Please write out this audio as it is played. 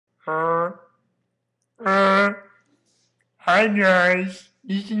Uh, Hi guys,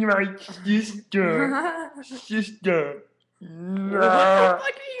 this is my sister. Sister. What the fuck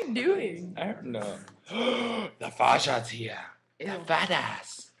are you doing? I don't know. The Faja's here. Ew. The fat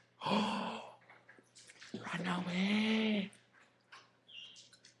ass. Run away.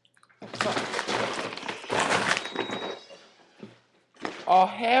 Oh,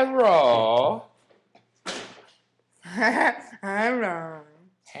 hero. Hello.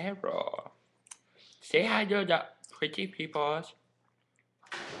 Hero. Say hi to the pretty people.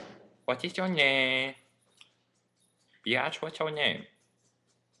 What is your name? Biatch, what's your name?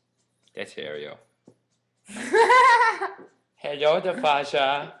 That's Ariel. Hello, the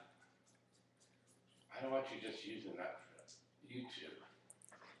Faja. I don't want you just using that for YouTube.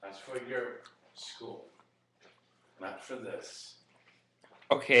 That's for your school, not for this.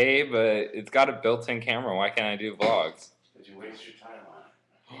 Okay, but it's got a built-in camera. Why can't I do vlogs? Did you waste your time on it?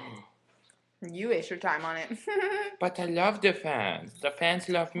 You waste your time on it. But I love the fans. The fans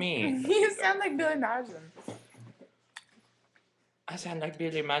love me. You sound like Billy Madison. I sound like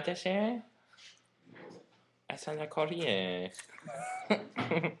Billy Madison. I sound like Korean.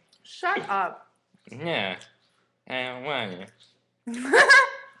 Shut up. Yeah. I don't want it.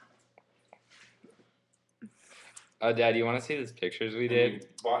 Oh, Dad, you want to see these pictures we did? You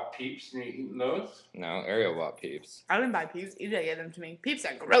bought Peeps and you're eating those? No, Ariel bought Peeps. I didn't buy Peeps. You didn't get them to me. Peeps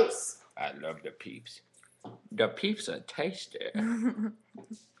are gross. I love the Peeps. The Peeps are tasty.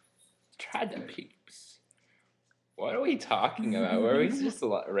 Try the Peeps. What are we talking about? Were we just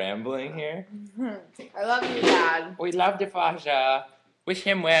rambling here? I love you, Dad. We love the Faja. Wish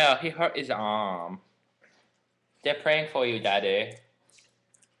him well. He hurt his arm. They're praying for you, Daddy.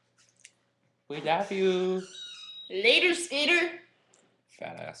 We love you. Later, skater.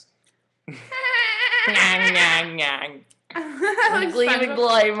 Fat ass. Nyang, nyang, nyang. Like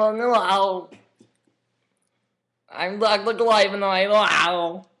Glaive on the wow. I'm like the Glaive on the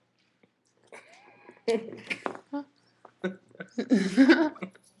wow.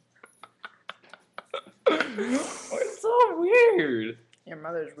 It's so weird. Your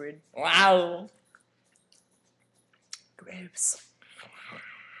mother's weird. Wow. Gross.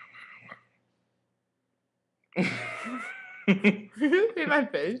 See my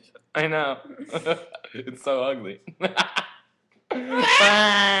face? I know. It's so ugly.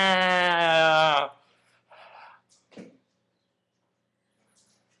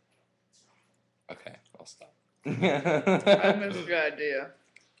 Okay, I'll stop. That's a good idea.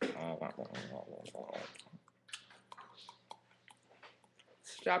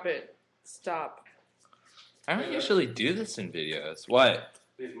 Stop it. Stop. I don't usually do this in videos. What?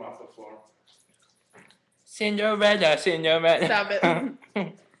 Leave them off the floor. Cinderella, Cinderella. Stop it.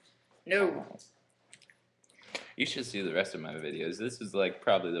 No. You should see the rest of my videos. This is like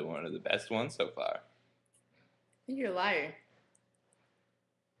probably one of the best ones so far. You're a liar.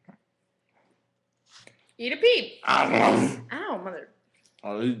 Eat a peep. Ow, mother.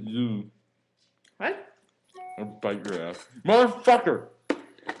 I'll eat you. What? I'll bite your ass. Motherfucker!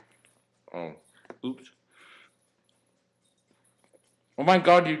 Oh. Oops. Oh my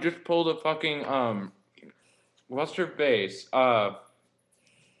god, you just pulled a fucking, what's her face? Oh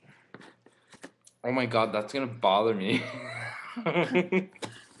my god, that's gonna bother me. You're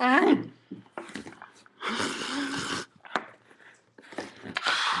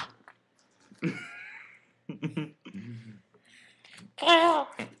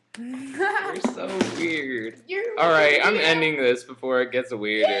so weird. You're Alright, I'm weird. ending this before it gets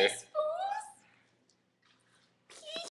weirder. Yes.